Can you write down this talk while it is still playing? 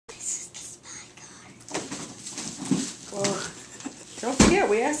Don't forget,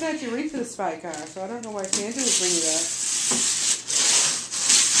 we asked that you read for the spy car, so I don't know why Santa would bring you that.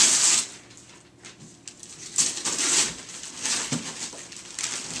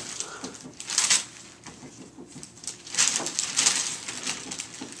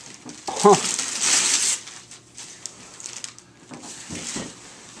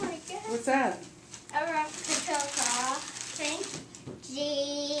 What's that? A replica car thing.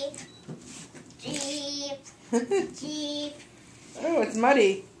 Jeep. Jeep. Oh, it's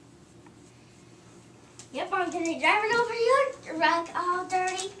muddy. Yep, I'm gonna be driving over your rug all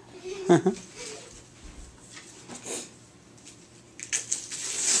dirty.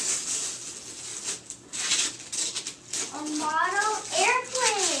 A model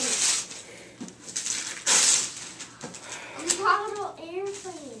airplane. A model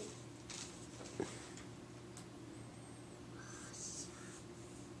airplane.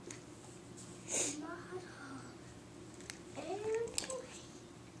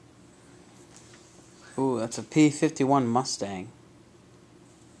 Ooh, that's a P-51 Mustang.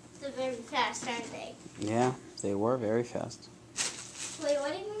 They're very fast, aren't they? Yeah, they were very fast. Wait,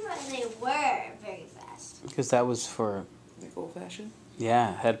 what do you mean by they were very fast? Because that was for... Like old-fashioned?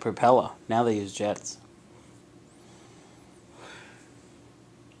 Yeah, had propeller. Now they use jets.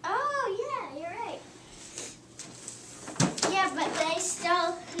 Oh, yeah, you're right. Yeah, but they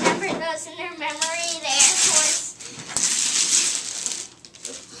still remember those in their memory, the Air Force.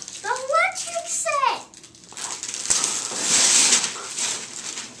 The electric set!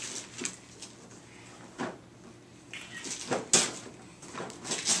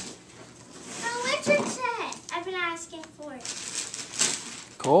 The electric set! I've been asking for it.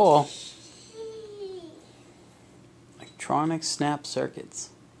 Cool. Electronic snap circuits.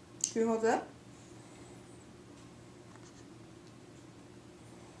 Can you hold that?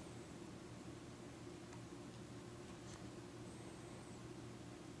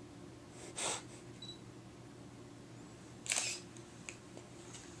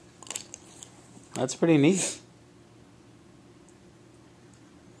 That's pretty neat.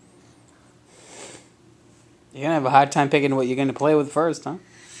 You're gonna have a hard time picking what you're gonna play with first, huh?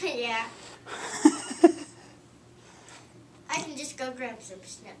 Yeah. I can just go grab some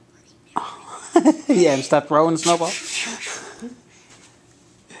snowballs. Yeah, and start throwing snowballs.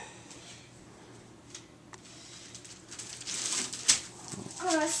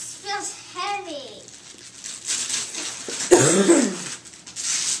 Oh, this feels heavy.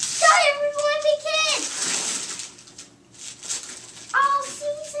 Sorry, everyone, be kids. All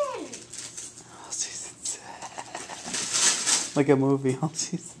seasons. All seasons. Like a movie, all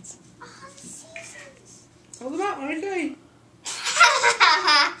seasons. All seasons. Hold them up, aren't they?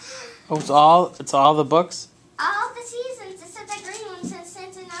 Oh, it's all the books? All the seasons except the green one, since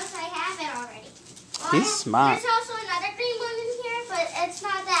Santa knows I have it already. Well, He's smart. There's also another green one in here, but it's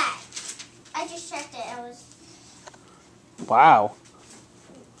not that. I just checked it. It was. Wow.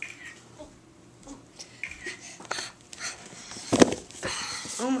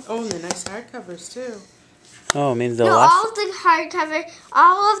 Oh, and the nice hardcovers, too. Oh, it means the No, last... all of the hardcover,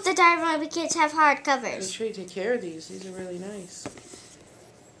 all of the Diamond Movie Kids have Make hardcovers. sure you take care of these. These are really nice.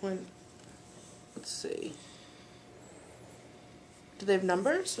 Let's see. Do they have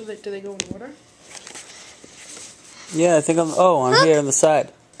numbers? Do they go in order? Yeah, I think on here on the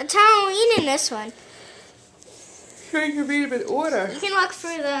side. It's Halloween in this one. Sure, you can read them in order. You can look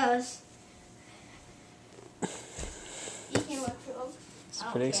through those. You can look through them.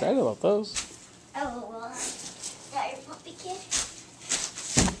 I'm pretty excited about those. Oh, well, got your puppy kid.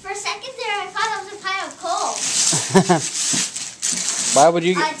 For a second there, I thought it was a pile of coal. Why would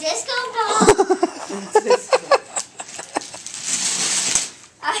you... A disco ball.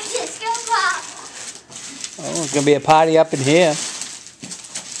 A disco ball. Oh, it's going to be a party up in here. A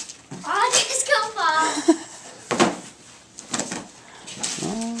disco ball.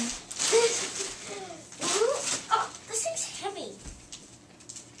 Oh, this thing's heavy.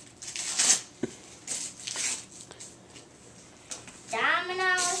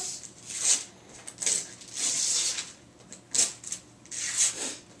 Dominoes.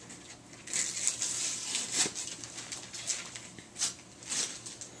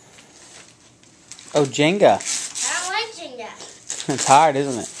 Oh, Jenga. I don't like Jenga. It's hard,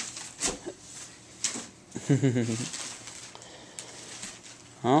 isn't it?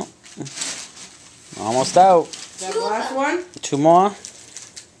 Oh, almost out. Is that the last one? 2 more.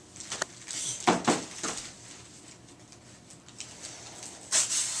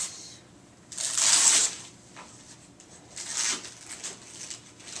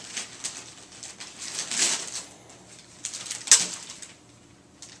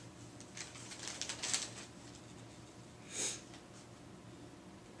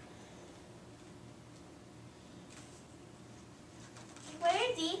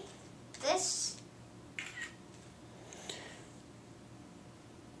 Ready? This.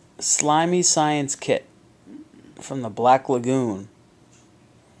 Slimy Science Kit from the Black Lagoon.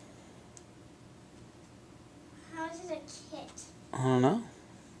 How is it a kit? I don't know.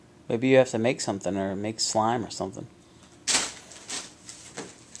 Maybe you have to make something or make slime or something.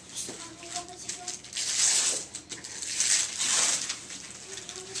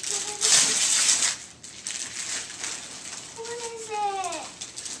 What is it?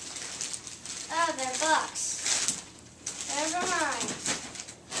 Oh, they're books. Never mind.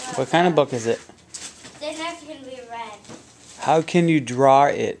 What kind of book is it? They're never going to be read. How can you draw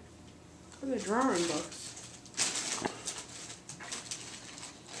it? They're drawing books.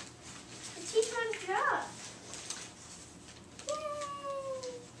 Teach how to draw.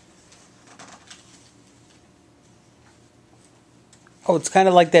 Yay! Oh, it's kind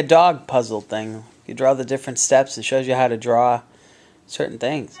of like that dog puzzle thing. You draw the different steps. It shows you how to draw certain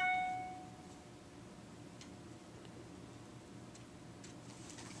things.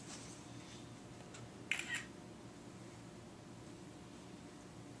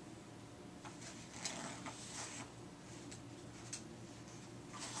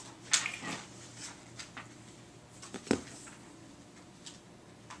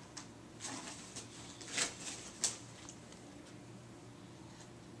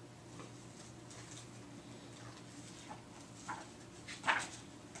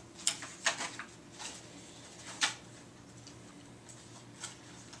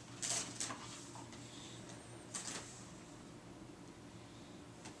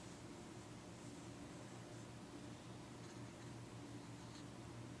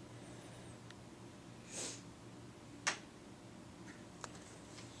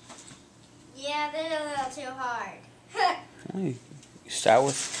 Yeah, they're a little too hard. Well, you start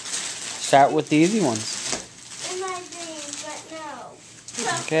with the easy ones. In my dreams, but no.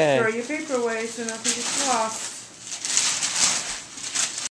 Okay. Throw your paper away so nothing gets lost.